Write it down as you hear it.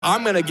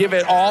I'm going to give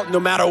it all no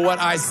matter what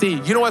I see.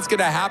 You know what's going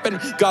to happen?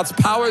 God's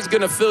power is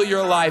going to fill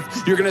your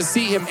life. You're going to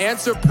see him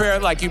answer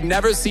prayer like you've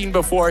never seen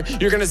before.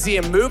 You're going to see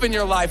him move in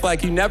your life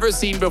like you've never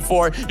seen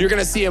before. You're going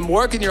to see him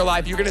work in your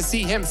life. You're going to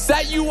see him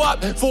set you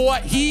up for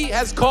what he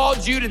has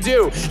called you to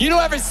do. You know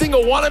every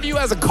single one of you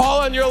has a call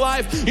on your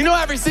life. You know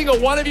every single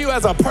one of you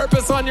has a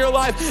purpose on your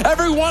life.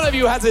 Every one of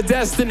you has a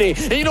destiny.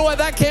 And you know what?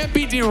 That can't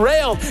be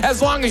derailed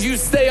as long as you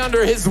stay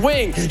under his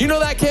wing. You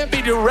know that can't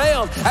be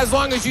derailed as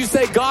long as you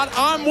say, God,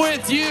 I'm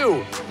with you.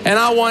 And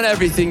I want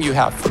everything you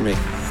have for me.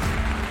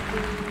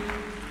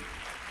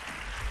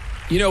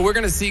 You know, we're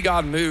going to see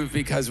God move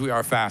because we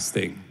are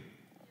fasting.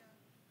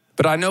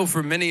 But I know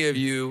for many of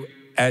you,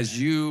 as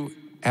you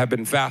have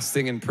been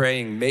fasting and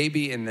praying,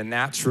 maybe in the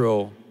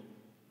natural,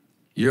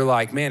 you're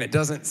like, man, it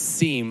doesn't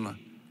seem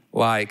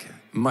like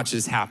much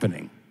is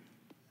happening.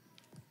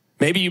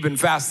 Maybe you've been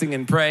fasting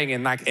and praying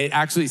and like it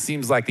actually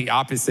seems like the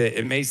opposite.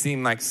 It may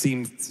seem like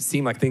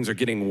things are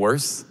getting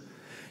worse.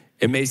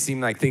 It may seem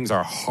like things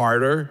are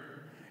harder.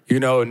 You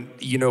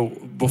know,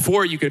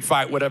 before you could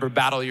fight whatever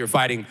battle you're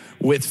fighting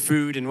with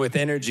food and with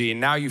energy,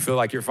 and now you feel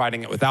like you're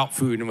fighting it without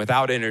food and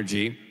without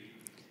energy.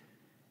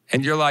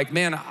 And you're like,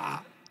 man,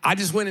 I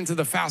just went into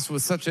the fast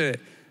with such a,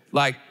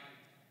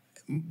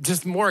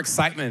 just more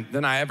excitement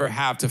than I ever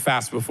have to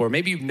fast before.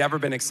 Maybe you've never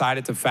been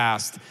excited to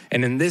fast.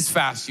 And in this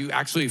fast, you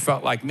actually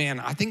felt like, man,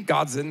 I think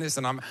God's in this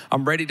and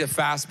I'm ready to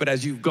fast. But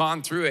as you've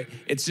gone through it,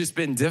 it's just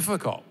been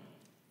difficult.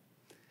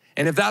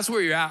 And if that's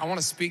where you're at, I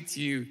want to speak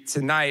to you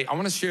tonight. I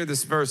want to share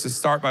this verse to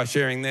start by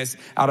sharing this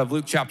out of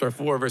Luke chapter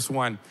 4, verse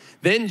 1.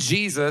 Then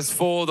Jesus,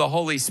 full of the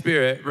Holy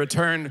Spirit,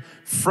 returned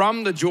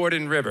from the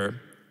Jordan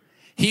River.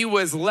 He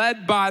was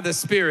led by the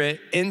Spirit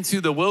into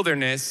the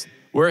wilderness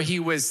where he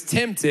was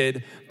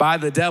tempted by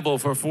the devil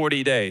for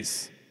 40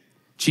 days.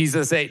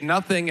 Jesus ate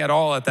nothing at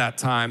all at that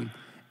time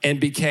and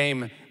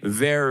became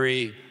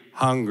very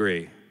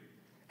hungry.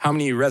 How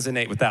many of you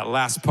resonate with that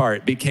last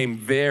part? Became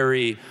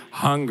very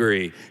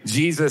hungry.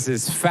 Jesus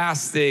is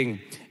fasting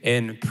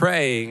and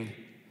praying.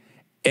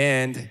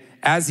 And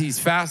as he's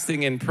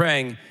fasting and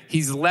praying,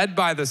 he's led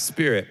by the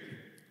Spirit.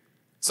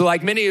 So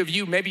like many of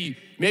you, maybe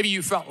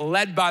you felt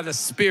led by the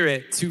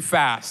Spirit to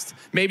fast.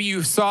 Maybe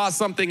you saw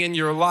something in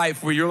your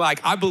life where you're like,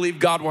 I believe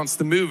God wants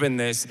to move in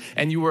this.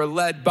 And you were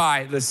led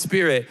by the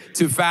Spirit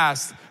to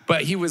fast.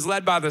 But he was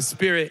led by the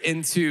Spirit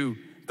into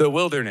the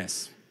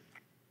wilderness.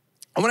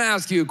 I want to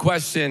ask you a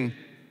question.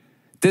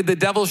 Did the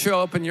devil show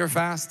up in your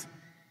fast?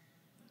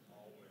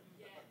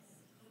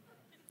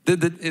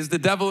 Is the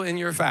devil in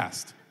your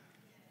fast?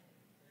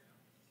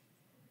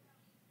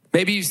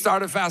 Maybe you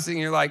started fasting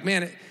and you're like,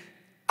 man,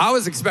 I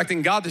was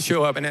expecting God to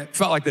show up and it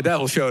felt like the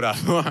devil showed up.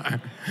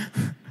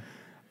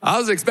 I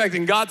was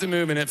expecting God to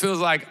move and it feels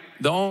like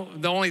the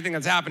only thing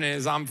that's happening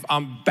is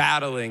I'm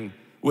battling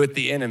with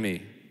the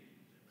enemy.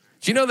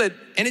 Do you know that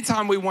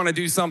anytime we want to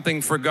do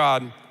something for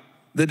God,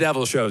 the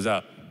devil shows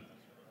up?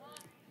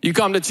 You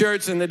come to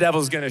church and the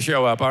devil's going to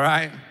show up, all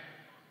right?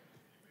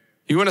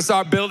 You want to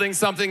start building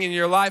something in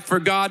your life for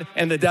God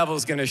and the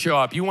devil's going to show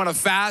up. You want to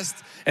fast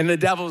and the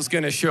devil's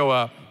going to show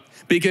up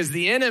because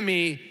the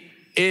enemy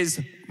is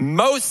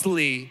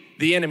mostly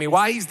the enemy.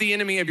 Why he's the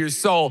enemy of your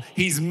soul?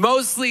 He's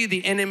mostly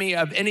the enemy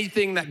of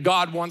anything that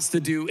God wants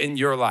to do in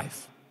your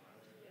life.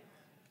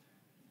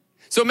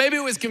 So maybe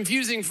it was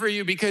confusing for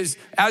you because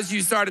as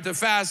you started to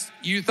fast,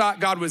 you thought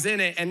God was in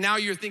it. And now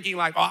you're thinking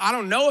like, oh, I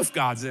don't know if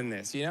God's in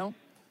this, you know?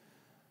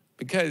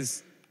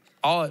 Because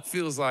all it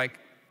feels like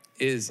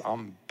is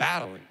I'm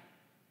battling.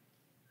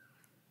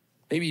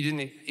 Maybe you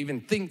didn't even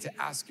think to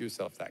ask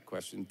yourself that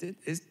question. Did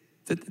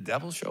the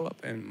devil show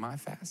up in my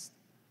fast?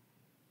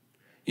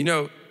 You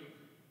know,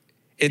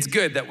 it's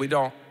good that we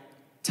don't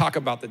talk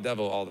about the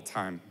devil all the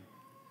time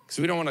because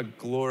we don't want to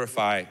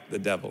glorify the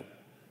devil.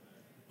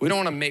 We don't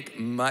want to make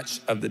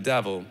much of the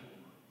devil.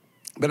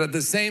 But at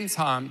the same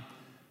time,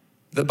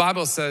 the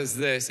Bible says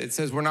this. It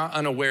says we're not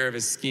unaware of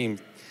his scheme.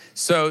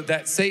 So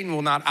that Satan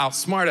will not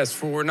outsmart us,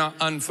 for we're not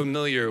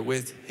unfamiliar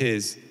with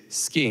his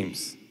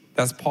schemes.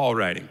 That's Paul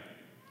writing.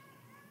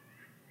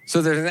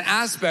 So there's an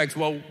aspect,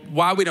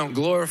 why we don't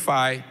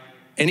glorify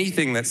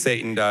anything that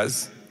Satan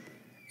does,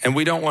 and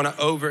we don't want to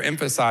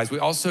overemphasize. We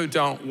also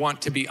don't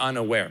want to be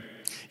unaware.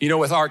 You know,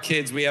 with our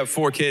kids, we have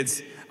 4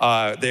 kids.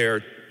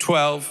 They're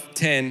 12,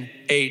 10,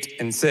 8,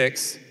 and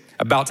 6,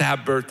 about to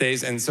have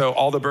birthdays. And so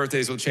all the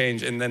birthdays will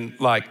change. And then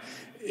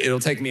it'll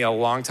take me a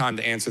long time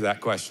to answer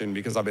that question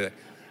because I'll be like,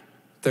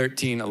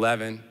 13,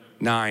 11,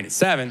 9,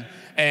 7.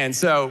 And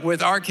so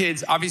with our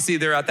kids, obviously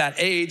they're at that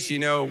age, you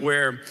know,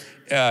 where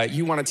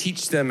you want to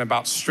teach them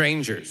about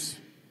strangers,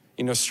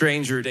 you know,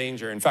 stranger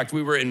danger. In fact,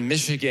 we were in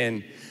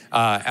Michigan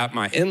at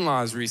my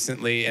in-laws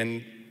recently,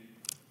 and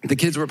the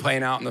kids were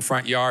playing out in the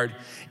front yard,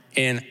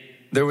 and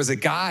there was a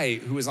guy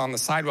who was on the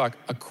sidewalk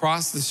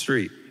across the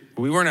street.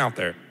 We weren't out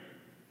there.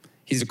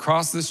 He's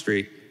across the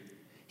street.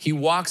 He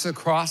walks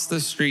across the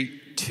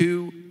street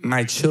to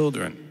my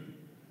children.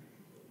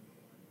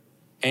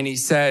 And he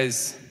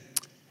says,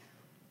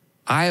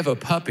 I have a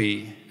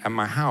puppy at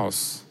my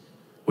house.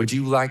 Would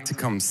you like to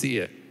come see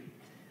it?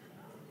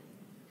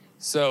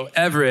 So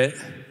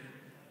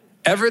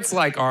Everett's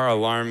like our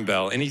alarm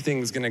bell.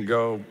 Anything's gonna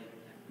go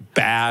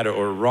bad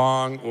or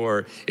wrong,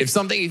 or if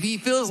he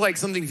feels like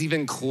something's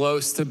even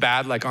close to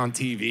bad, like on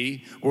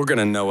TV, we're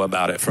gonna know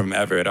about it from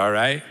Everett, all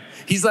right?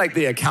 He's like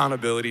the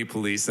accountability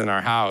police in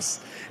our house.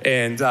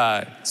 And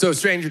so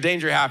stranger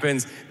danger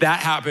happens,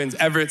 that happens,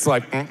 Everett's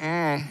like,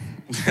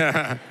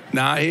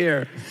 not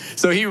here.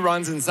 So he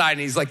runs inside and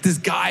he's like, this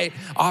guy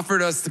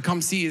offered us to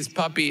come see his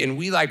puppy, and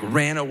we like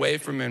ran away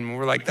from him. And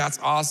we're like, that's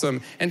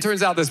awesome. And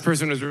turns out this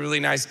person was a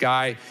really nice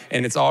guy,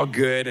 and it's all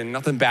good and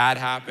nothing bad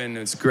happened.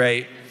 It's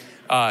great.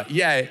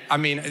 Yeah, I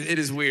mean, it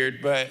is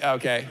weird, but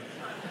okay.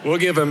 We'll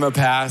give him a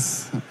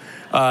pass.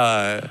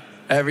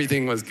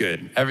 Everything was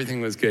good.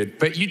 Everything was good.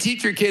 But you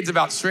teach your kids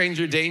about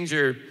stranger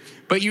danger,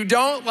 but you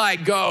don't I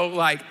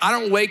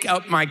don't wake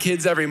up my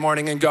kids every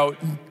morning and go,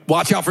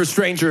 watch out for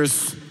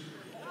strangers.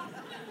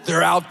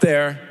 They're out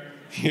there,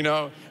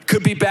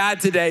 Could be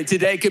bad today.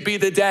 Today could be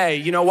the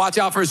day. Watch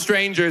out for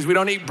strangers. We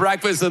don't eat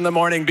breakfast in the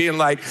morning being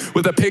like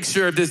with a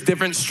picture of just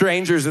different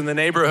strangers in the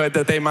neighborhood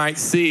that they might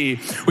see.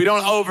 We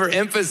don't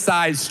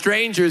overemphasize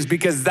strangers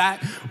because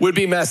that would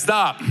be messed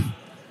up.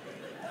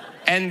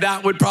 And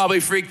that would probably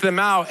freak them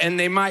out. And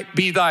they might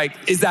be like,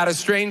 is that a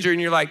stranger?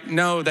 And you're like,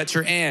 no, that's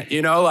your aunt.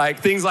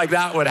 Things like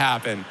that would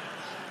happen.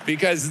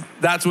 Because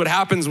that's what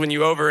happens when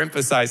you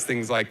overemphasize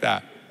things like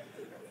that.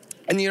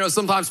 And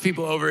sometimes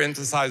people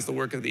overemphasize the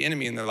work of the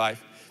enemy in their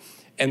life.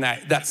 And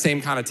that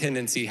same kind of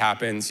tendency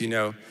happens,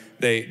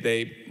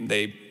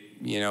 they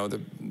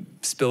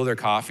spill their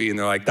coffee and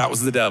they're like, that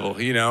was the devil,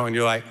 and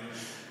you're like,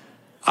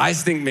 I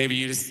think maybe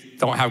you just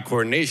don't have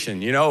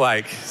coordination,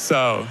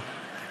 so.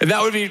 And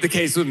that would be the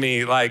case with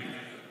me. I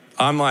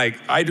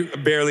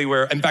barely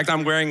wear, in fact,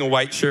 I'm wearing a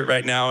white shirt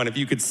right now. And if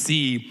you could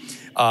see,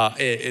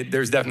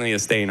 there's definitely a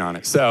stain on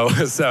it.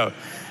 So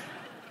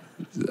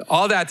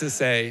all that to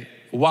say,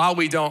 while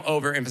we don't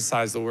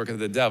overemphasize the work of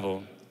the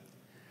devil,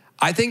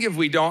 I think if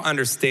we don't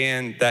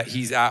understand that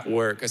he's at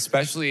work,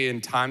 especially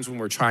in times when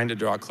we're trying to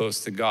draw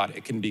close to God,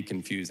 it can be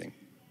confusing.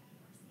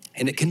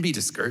 And it can be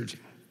discouraging.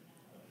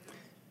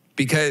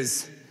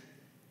 Because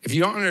if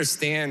you don't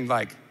understand,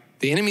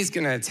 the enemy's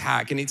gonna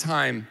attack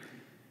anytime,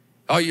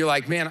 you're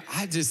like, man,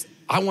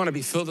 I wanna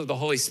be filled with the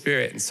Holy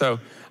Spirit. And so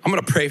I'm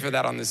gonna pray for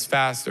that on this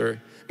fast.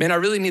 Or, man, I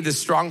really need this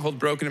stronghold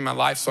broken in my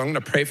life, so I'm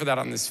gonna pray for that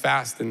on this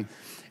fast.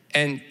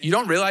 And you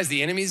don't realize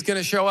the enemy's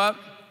gonna show up.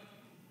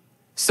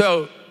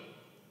 So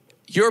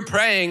you're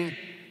praying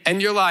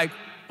and you're like,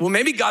 well,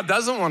 maybe God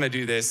doesn't wanna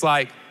do this.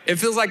 It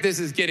feels like this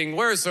is getting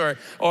worse, or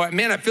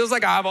man, it feels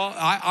like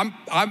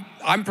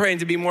I'm praying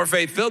to be more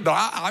faith-filled,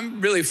 but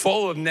I'm really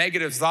full of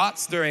negative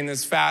thoughts during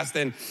this fast,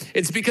 and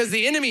it's because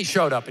the enemy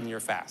showed up in your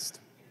fast.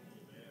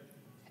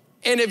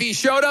 And if he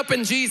showed up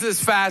in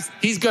Jesus' fast,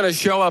 he's gonna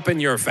show up in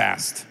your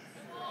fast.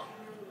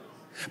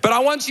 But I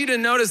want you to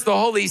notice the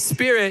Holy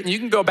Spirit, and you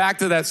can go back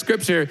to that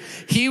scripture.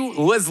 He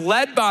was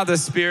led by the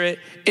Spirit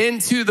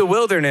into the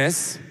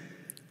wilderness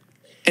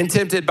and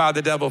tempted by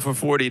the devil for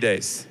 40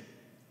 days.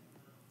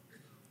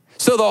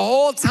 So the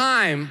whole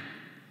time,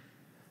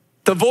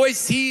 the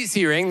voice he's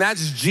hearing,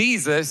 that's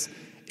Jesus,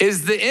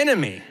 is the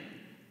enemy.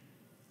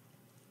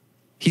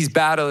 He's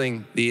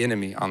battling the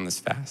enemy on this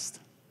fast.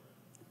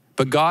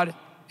 But God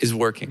is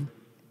working.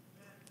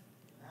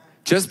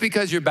 Just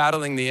because you're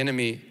battling the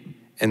enemy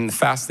in the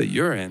fast that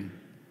you're in,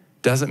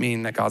 doesn't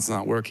mean that God's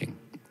not working.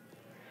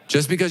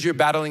 Just because you're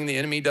battling the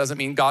enemy doesn't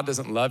mean God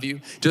doesn't love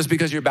you. Just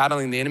because you're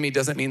battling the enemy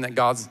doesn't mean that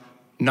God's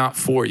not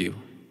for you.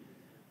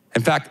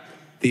 In fact,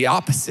 the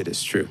opposite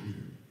is true.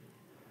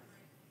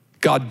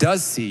 God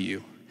does see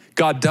you.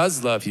 God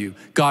does love you.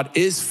 God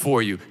is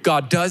for you.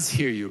 God does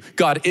hear you.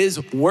 God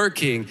is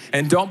working.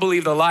 And don't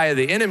believe the lie of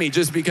the enemy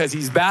just because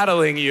he's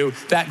battling you,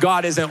 that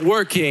God isn't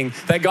working,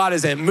 that God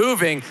isn't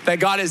moving, that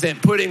God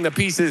isn't putting the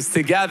pieces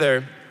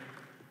together.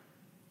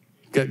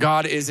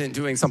 God isn't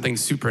doing something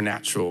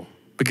supernatural,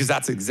 because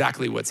that's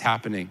exactly what's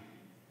happening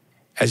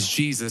as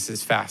Jesus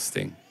is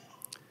fasting.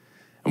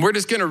 And we're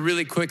just gonna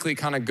really quickly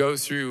kind of go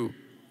through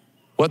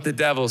what the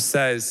devil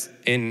says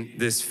in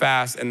this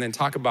fast, and then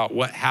talk about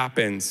what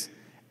happens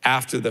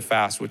after the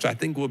fast, which I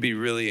think will be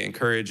really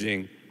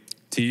encouraging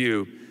to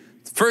you.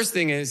 First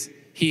thing is,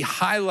 he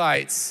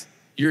highlights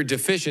your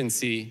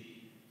deficiency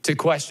to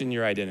question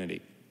your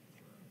identity.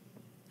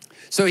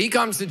 So he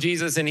comes to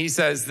Jesus and he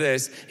says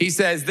this. He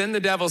says, then the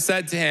devil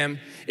said to him,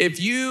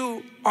 if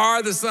you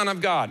are the Son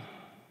of God.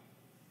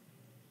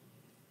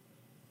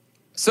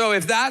 So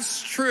if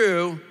that's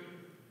true,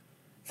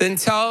 then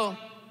tell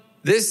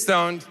this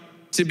stone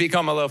to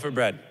become a loaf of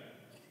bread.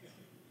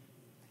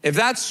 If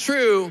that's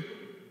true,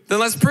 then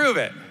let's prove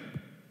it.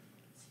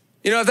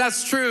 If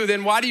that's true,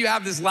 then why do you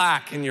have this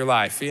lack in your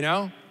life,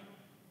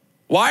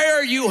 Why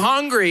are you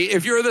hungry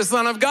if you're the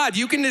Son of God?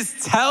 You can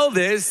just tell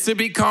this to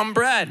become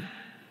bread.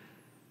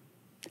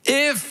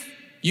 If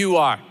you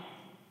are.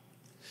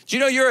 Do you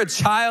know you're a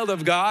child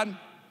of God?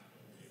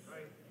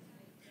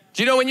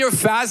 Do you know when you're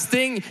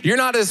fasting, you're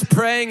not just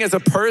praying as a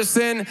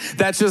person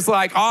that's just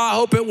like, oh, I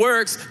hope it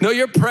works. No,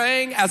 you're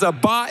praying as a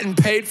bought and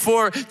paid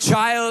for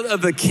child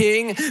of the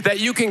King, that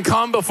you can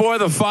come before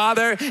the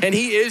Father and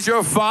he is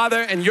your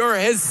Father and you're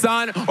his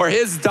son or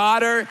his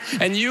daughter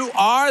and you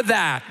are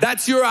that.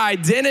 That's your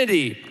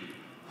identity.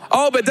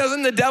 Oh, but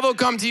doesn't the devil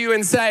come to you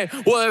and say,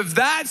 well, if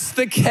that's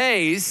the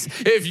case,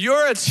 if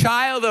you're a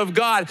child of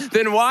God,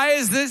 then why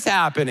is this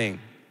happening?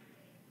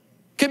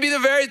 Could be the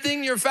very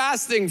thing you're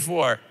fasting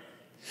for.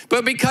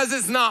 But because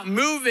it's not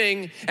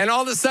moving and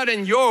all of a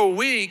sudden you're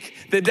weak,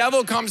 the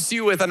devil comes to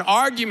you with an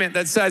argument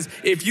that says,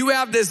 if you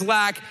have this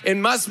lack, it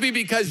must be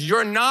because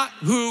you're not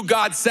who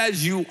God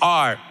says you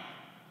are.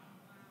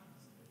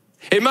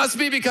 It must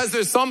be because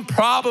there's some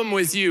problem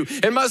with you.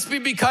 It must be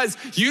because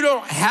you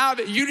don't have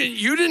it.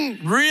 You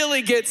didn't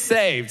really get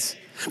saved.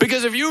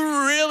 Because if you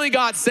really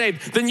got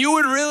saved, then you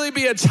would really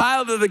be a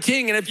child of the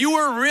King. And if you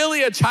were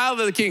really a child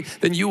of the King,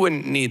 then you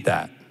wouldn't need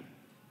that.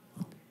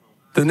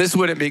 Then this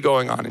wouldn't be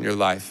going on in your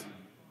life.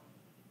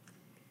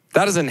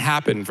 That doesn't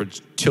happen for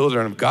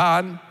children of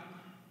God.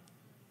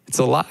 It's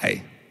a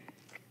lie.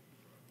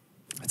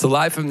 It's a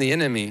lie from the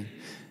enemy. And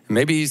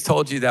maybe he's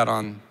told you that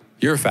on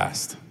your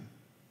fast.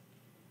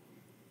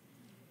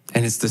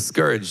 And it's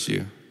discouraged you.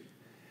 And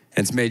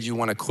it's made you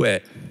want to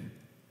quit.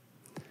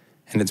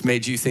 And it's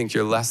made you think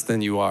you're less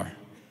than you are.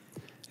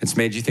 It's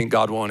made you think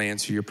God won't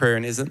answer your prayer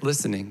and isn't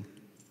listening.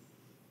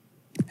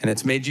 And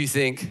it's made you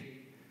think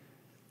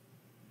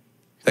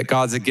that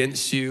God's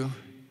against you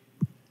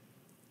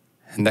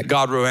and that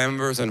God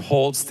remembers and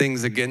holds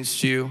things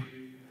against you,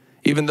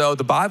 even though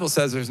the Bible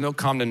says there's no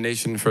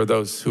condemnation for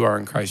those who are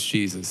in Christ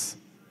Jesus.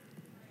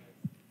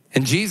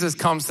 And Jesus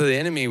comes to the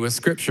enemy with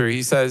scripture.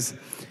 He says,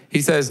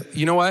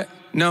 you know what?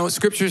 No,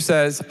 scripture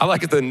says, I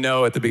like the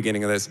no at the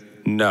beginning of this.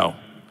 No.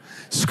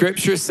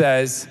 Scripture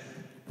says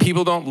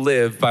people don't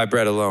live by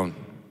bread alone.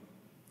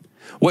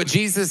 What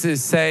Jesus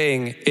is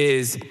saying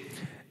is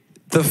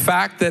the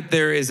fact that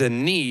there is a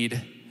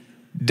need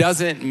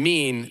doesn't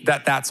mean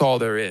that that's all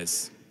there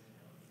is.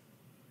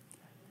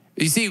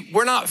 You see,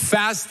 we're not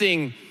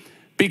fasting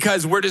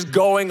because we're just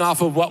going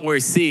off of what we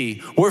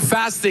see. We're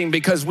fasting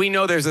because we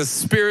know there's a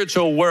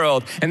spiritual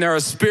world and there are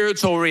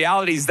spiritual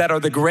realities that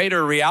are the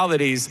greater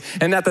realities,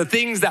 and that the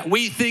things that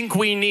we think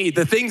we need,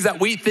 the things that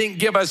we think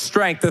give us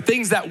strength, the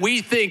things that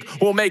we think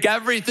will make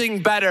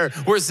everything better,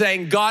 we're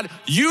saying, God,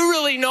 you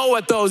really know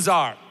what those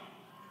are.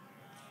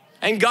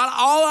 And God,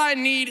 all I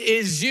need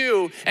is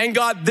you. And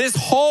God, this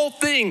whole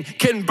thing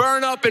can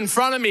burn up in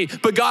front of me.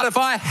 But God, if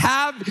I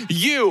have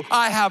you,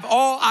 I have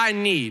all I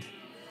need.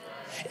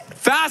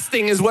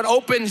 Fasting is what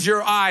opens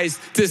your eyes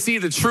to see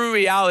the true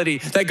reality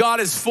that God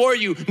is for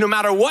you no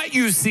matter what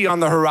you see on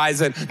the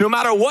horizon, no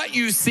matter what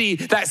you see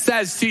that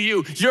says to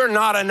you, you're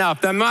not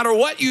enough. No matter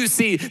what you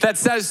see that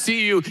says to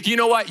you, you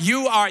know what,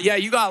 you are,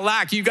 you got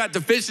lack, you got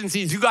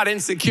deficiencies, you got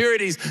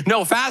insecurities.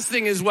 No,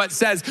 fasting is what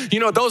says,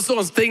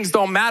 those things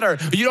don't matter.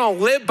 You don't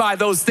live by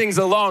those things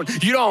alone.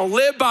 You don't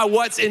live by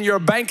what's in your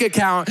bank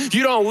account.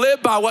 You don't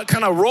live by what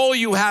kind of role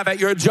you have at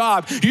your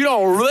job. You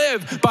don't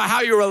live by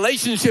how your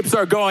relationships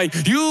are going.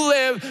 You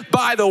live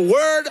by the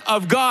word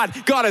of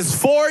God. God is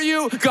for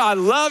you. God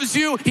loves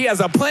you. He has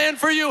a plan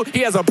for you. He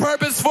has a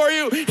purpose for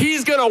you.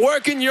 He's going to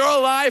work in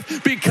your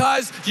life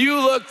because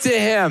you look to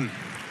him.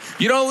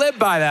 You don't live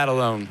by that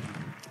alone.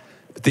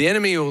 But the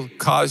enemy will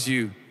cause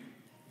you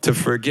to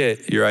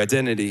forget your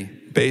identity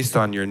based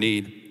on your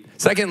need.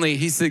 Secondly,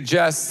 he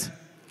suggests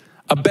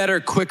a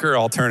better, quicker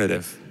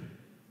alternative.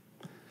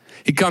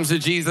 He comes to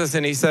Jesus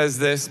and he says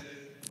this.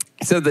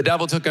 He said, the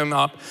devil took him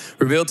up,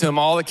 revealed to him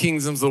all the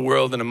kingdoms of the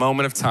world in a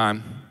moment of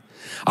time.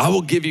 I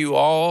will give you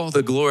all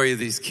the glory of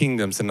these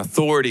kingdoms and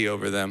authority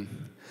over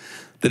them,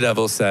 the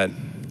devil said,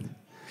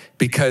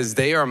 because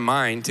they are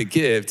mine to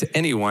give to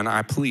anyone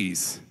I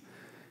please.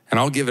 And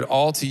I'll give it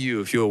all to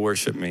you if you'll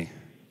worship me.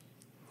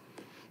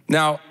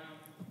 Now,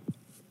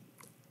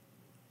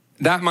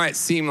 that might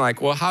seem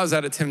like, well, how is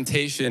that a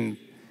temptation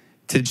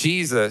to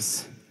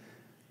Jesus?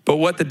 But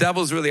what the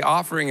devil's really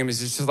offering him is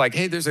just like,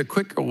 hey, there's a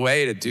quicker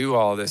way to do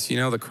all this.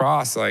 The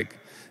cross,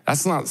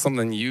 that's not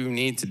something you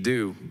need to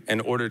do in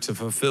order to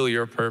fulfill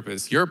your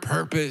purpose. Your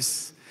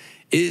purpose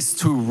is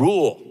to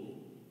rule.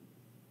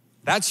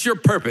 That's your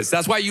purpose.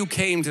 That's why you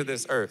came to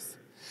this earth.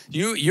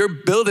 You're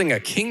building a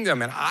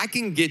kingdom, and I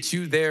can get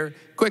you there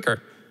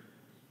quicker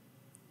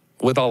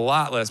with a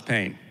lot less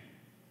pain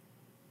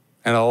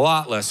and a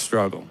lot less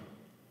struggle.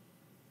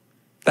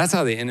 That's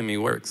how the enemy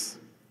works.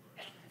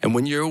 And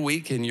when you're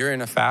weak and you're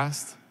in a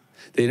fast,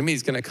 the enemy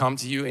is going to come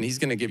to you and he's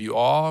going to give you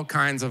all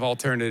kinds of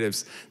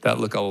alternatives that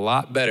look a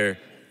lot better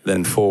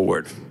than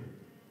forward.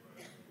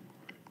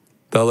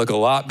 They'll look a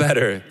lot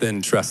better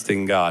than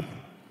trusting God.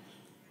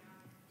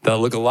 They'll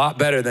look a lot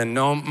better than,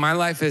 no, my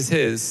life is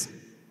his,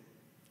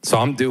 so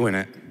I'm doing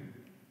it.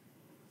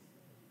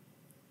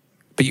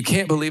 But you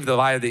can't believe the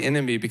lie of the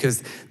enemy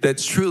because that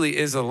truly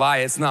is a lie.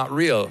 It's not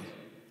real.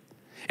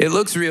 It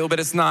looks real,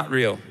 but it's not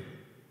real.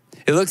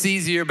 It looks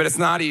easier, but it's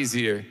not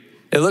easier.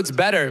 It looks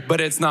better, but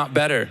it's not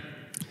better.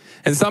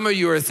 And some of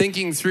you are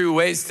thinking through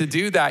ways to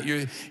do that.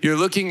 You're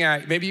looking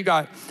at, maybe you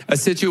got a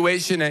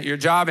situation at your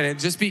job and it'd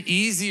just be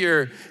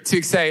easier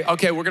to say,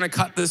 okay, we're gonna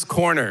cut this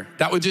corner.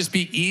 That would just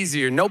be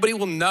easier. Nobody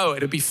will know,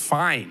 it'll be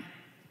fine.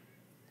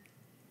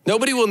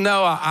 Nobody will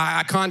know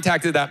I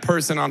contacted that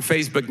person on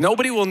Facebook.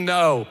 Nobody will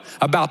know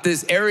about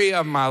this area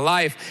of my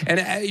life.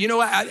 And you know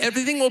what,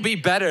 everything will be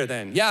better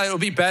then. Yeah, it'll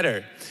be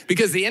better.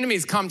 Because the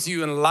enemy's come to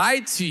you and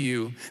lied to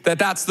you that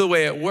that's the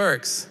way it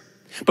works.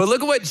 But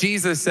look at what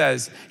Jesus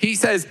says. He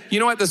says, you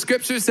know what? The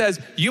scripture says,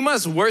 you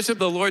must worship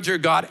the Lord your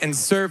God and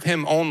serve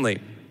him only.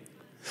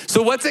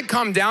 So what's it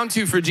come down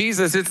to for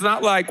Jesus? It's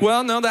not like,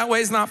 well, no, that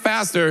way's not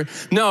faster.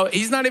 No,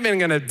 he's not even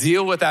gonna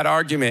deal with that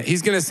argument.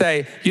 He's gonna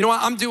say, you know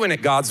what? I'm doing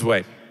it God's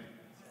way.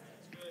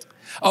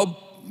 Oh,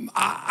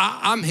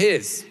 I'm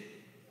his.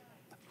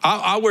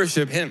 I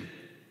worship him.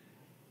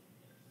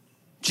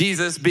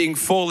 Jesus, being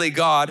fully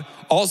God,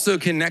 also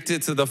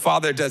connected to the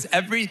Father, does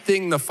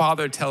everything the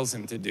Father tells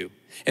him to do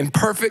in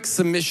perfect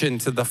submission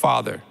to the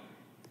Father.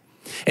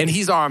 And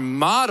he's our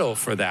model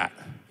for that.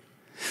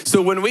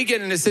 So when we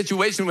get in a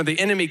situation where the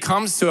enemy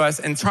comes to us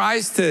and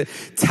tries to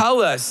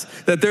tell us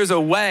that there's a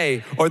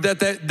way or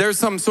that there's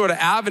some sort of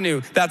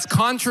avenue that's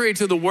contrary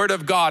to the word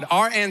of God,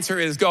 our answer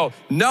is go,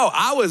 no,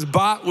 I was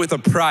bought with a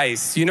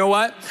price. You know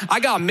what? I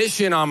got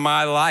mission on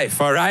my life,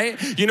 all right?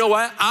 You know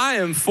what? I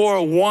am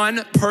for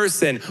one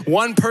person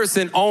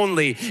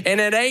only,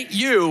 and it ain't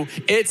you,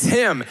 it's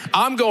him.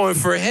 I'm going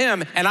for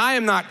him, and I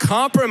am not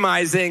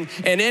compromising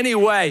in any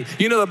way.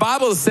 You know, the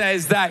Bible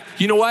says that,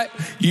 you know what?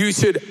 You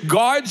should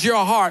guard your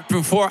heart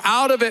before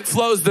out of it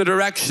flows the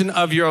direction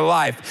of your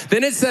life.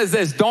 Then it says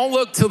this, don't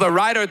look to the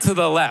right or to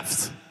the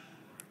left,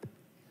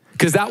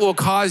 because that will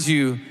cause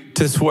you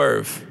to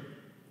swerve.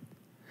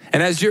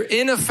 And as you're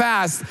in a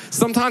fast,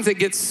 sometimes it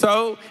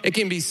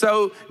can be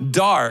so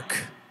dark.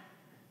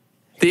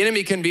 The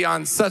enemy can be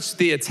on such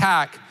the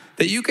attack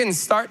that you can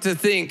start to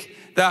think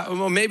that,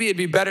 well, maybe it'd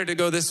be better to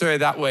go this way or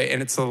that way,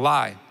 and it's a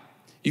lie.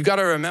 You got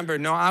to remember,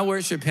 no, I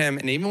worship him,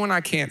 and even when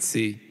I can't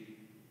see,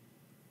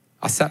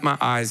 I set my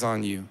eyes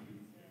on you.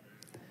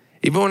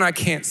 Even when I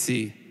can't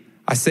see,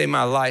 I say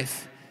my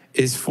life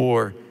is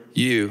for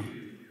you.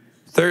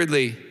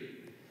 Thirdly,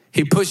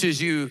 he pushes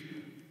you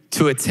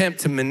to attempt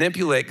to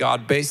manipulate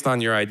God based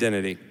on your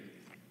identity.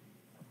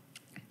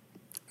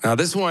 Now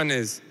this one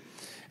is,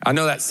 I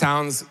know that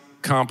sounds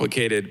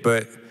complicated,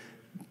 but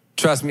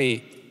trust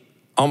me,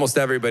 almost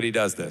everybody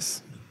does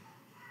this.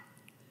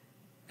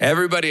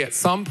 Everybody at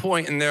some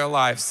point in their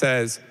life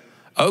says,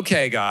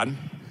 okay, God,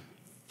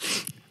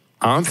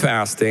 I'm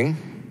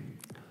fasting,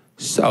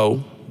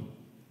 so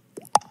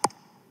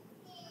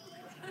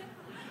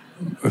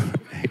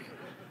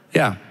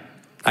yeah,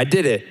 I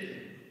did it.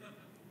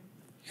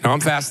 You know, I'm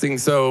fasting,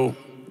 so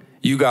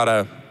you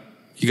gotta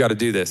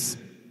do this.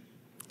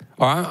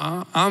 Or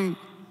I'm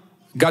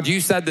God,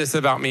 you said this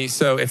about me,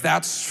 so if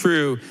that's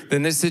true,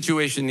 then this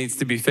situation needs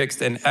to be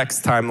fixed in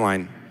X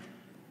timeline.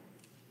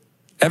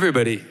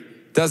 Everybody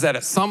does that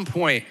at some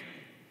point,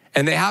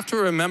 and they have to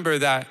remember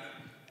that,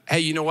 hey,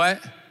 you know what?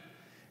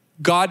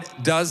 God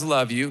does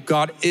love you.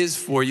 God is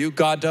for you.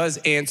 God does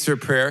answer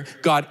prayer.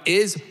 God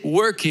is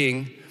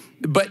working,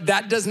 but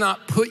that does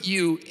not put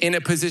you in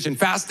a position.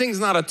 Fasting's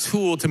not a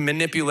tool to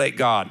manipulate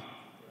God.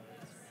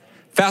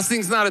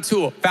 Fasting's not a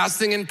tool.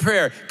 Fasting and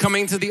prayer,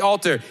 coming to the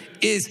altar,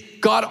 is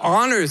God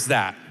honors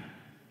that.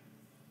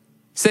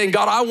 Saying,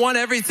 God, I want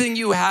everything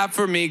you have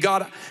for me.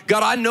 God,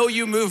 I know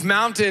you move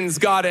mountains,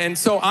 God, and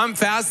so I'm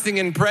fasting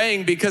and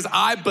praying because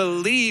I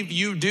believe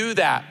you do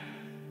that.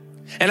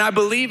 And I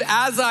believe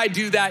as I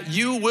do that,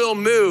 you will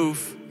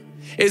move,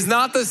 is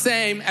not the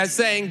same as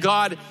saying,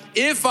 God,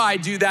 if I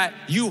do that,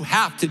 you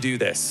have to do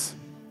this.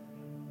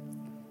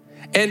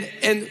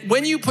 And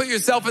when you put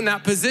yourself in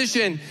that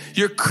position,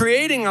 you're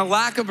creating a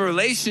lack of a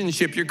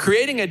relationship. You're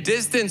creating a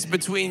distance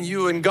between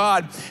you and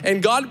God.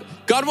 And God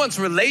wants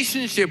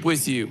relationship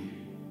with you.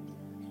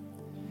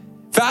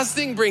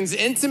 Fasting brings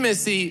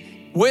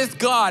intimacy with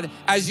God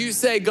as you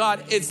say,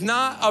 God, it's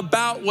not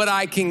about what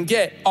I can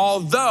get,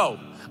 although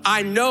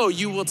I know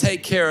you will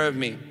take care of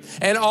me.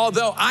 And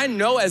although I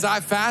know as I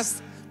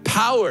fast,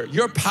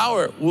 your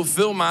power will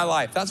fill my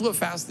life. That's what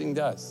fasting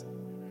does.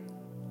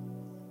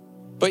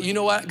 But you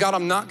know what? God,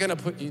 I'm not gonna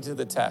put you to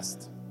the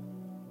test.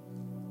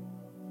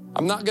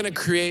 I'm not gonna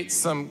create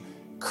some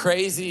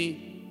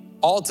crazy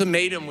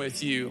ultimatum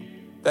with you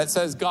that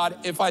says, God,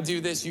 if I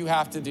do this, you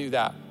have to do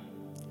that.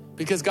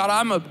 Because God,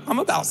 I'm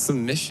about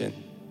submission.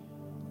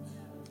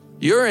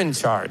 You're in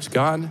charge,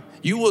 God.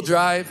 You will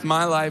drive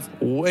my life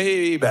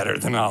way better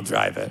than I'll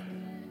drive it.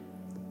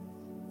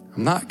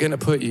 I'm not gonna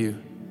put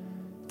you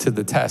to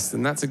the test.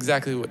 And that's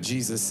exactly what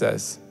Jesus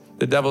says.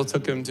 The devil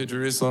took him to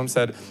Jerusalem,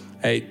 said,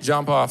 hey,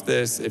 jump off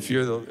this if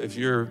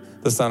you're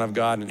the Son of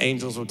God, and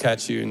angels will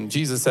catch you. And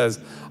Jesus says,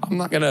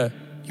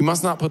 you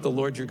must not put the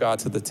Lord your God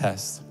to the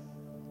test.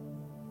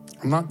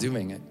 I'm not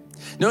doing it.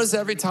 Notice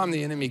every time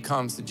the enemy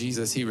comes to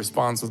Jesus, he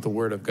responds with the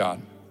word of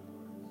God.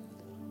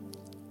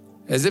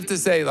 As if to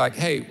say, like,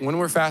 hey, when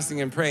we're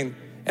fasting and praying,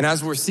 And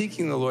as we're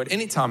seeking the Lord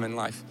anytime in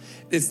life,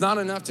 it's not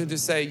enough to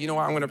just say, you know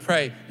what, I'm gonna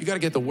pray. You gotta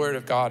get the word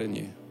of God in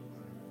you.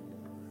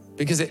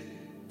 Because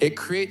it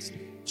creates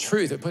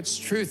truth. It puts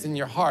truth in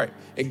your heart.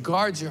 It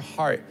guards your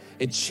heart.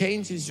 It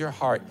changes your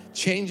heart,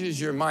 changes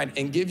your mind,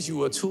 and gives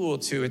you a tool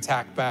to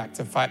attack back,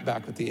 to fight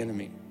back with the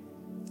enemy.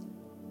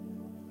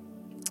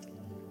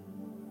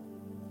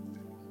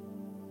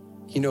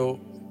 You know,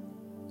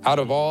 out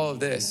of all of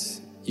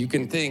this, you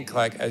can think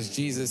like as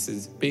Jesus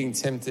is being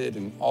tempted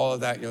and all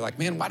of that, you're like,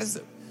 man, why does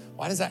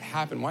that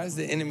happen? Why does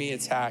the enemy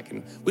attack?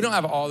 And we don't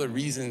have all the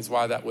reasons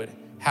why that would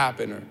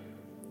happen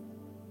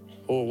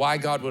or why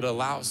God would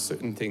allow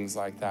certain things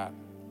like that.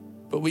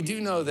 But we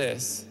do know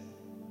this,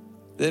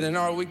 that in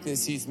our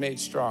weakness, he's made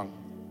strong.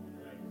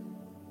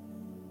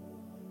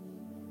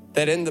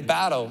 That in the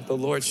battle, the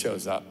Lord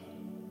shows up.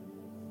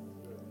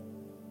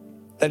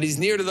 That he's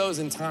near to those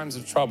in times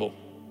of trouble.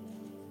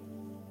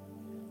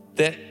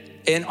 That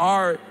in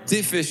our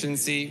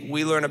deficiency,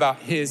 we learn about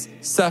his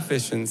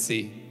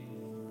sufficiency.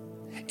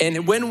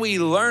 And when we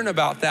learn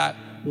about that,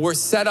 we're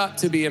set up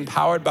to be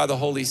empowered by the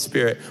Holy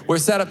Spirit. We're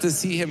set up to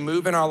see him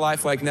move in our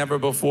life like never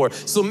before.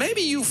 So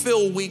maybe you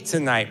feel weak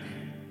tonight.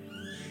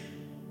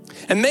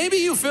 And maybe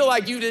you feel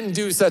like you didn't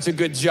do such a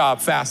good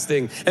job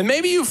fasting. And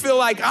maybe you feel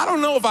like, I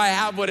don't know if I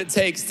have what it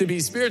takes to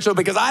be spiritual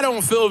because I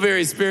don't feel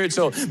very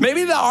spiritual.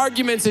 Maybe the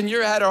arguments in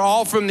your head are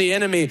all from the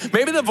enemy.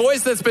 Maybe the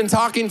voice that's been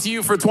talking to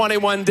you for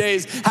 21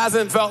 days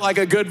hasn't felt like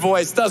a good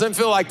voice, doesn't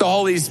feel like the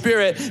Holy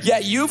Spirit.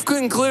 Yet you've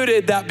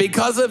concluded that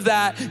because of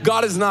that,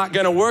 God is not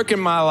going to work in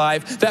my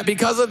life. That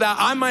because of that,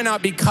 I might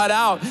not be cut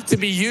out to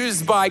be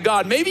used by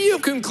God. Maybe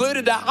you've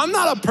concluded that I'm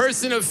not a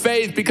person of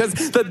faith because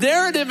the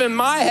narrative in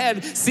my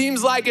head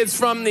seems like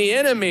it's from the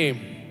enemy.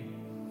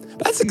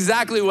 That's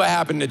exactly what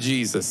happened to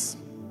Jesus.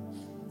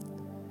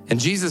 And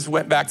Jesus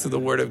went back to the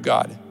word of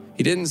God.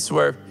 He didn't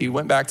swerve, he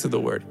went back to the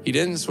word. He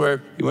didn't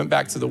swerve, he went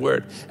back to the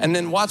word. And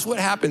then watch what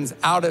happens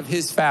out of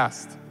his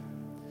fast.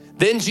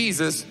 Then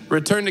Jesus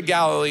returned to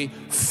Galilee,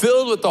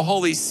 filled with the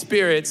Holy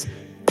Spirit's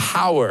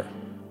power.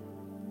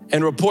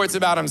 And reports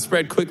about him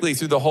spread quickly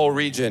through the whole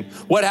region.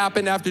 What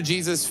happened after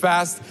Jesus'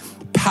 fast?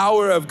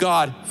 Power of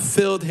God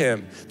filled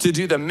him to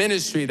do the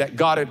ministry that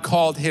God had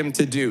called him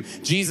to do.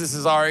 Jesus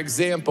is our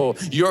example.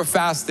 You're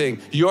fasting,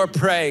 you're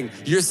praying,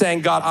 you're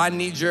saying, God, I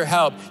need your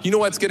help. You know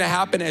what's gonna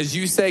happen as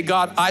you say,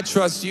 God, I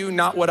trust you,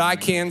 not what I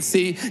can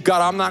see.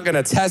 God, I'm not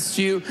gonna test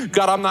you.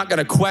 God, I'm not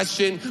gonna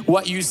question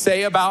what you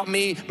say about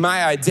me,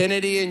 my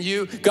identity in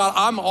you. God,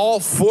 I'm all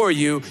for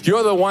you.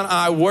 You're the one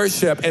I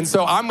worship. And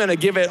so I'm gonna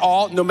give it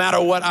all no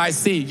matter what I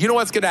see. You know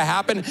what's gonna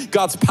happen?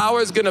 God's power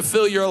is gonna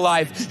fill your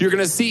life. You're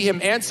gonna see him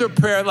answer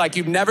prayer like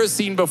you've never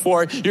seen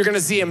before. You're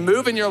gonna see him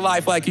move in your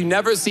life like you've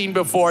never seen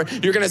before.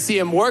 You're gonna see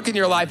him work in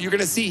your life. You're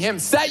gonna see him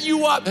set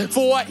you up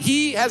for what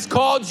he has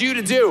called you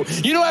to do.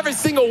 You know every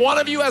single one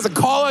of you has a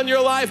call on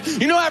your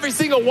life. You know every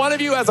single one of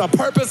you has a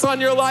purpose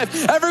on your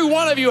life. Every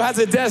one of you has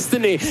a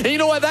destiny. And you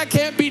know what? That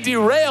can't be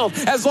derailed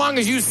as long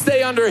as you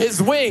stay under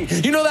his wing.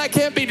 You know that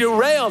can't be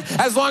derailed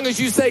as long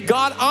as you say,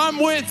 God, I'm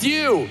with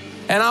you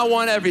and I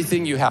want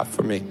everything you have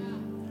for me.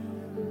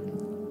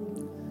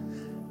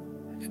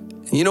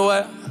 You know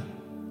what?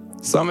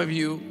 Some of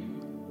you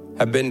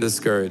have been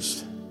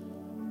discouraged.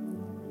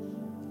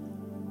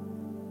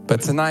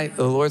 But tonight,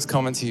 the Lord's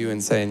coming to you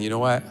and saying, you know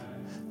what?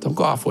 Don't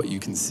go off what you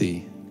can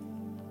see.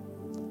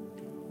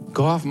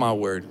 Go off my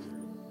word.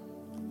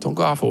 Don't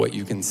go off of what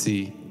you can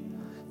see.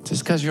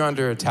 Just because you're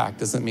under attack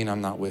doesn't mean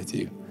I'm not with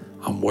you.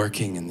 I'm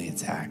working in the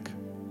attack.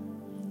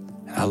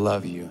 And I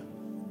love you.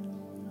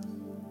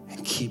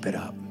 And keep it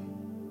up.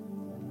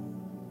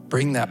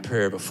 Bring that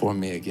prayer before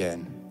me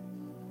again.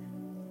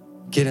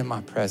 Get in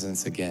my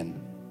presence again.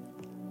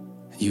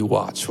 You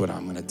watch what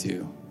I'm gonna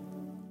do.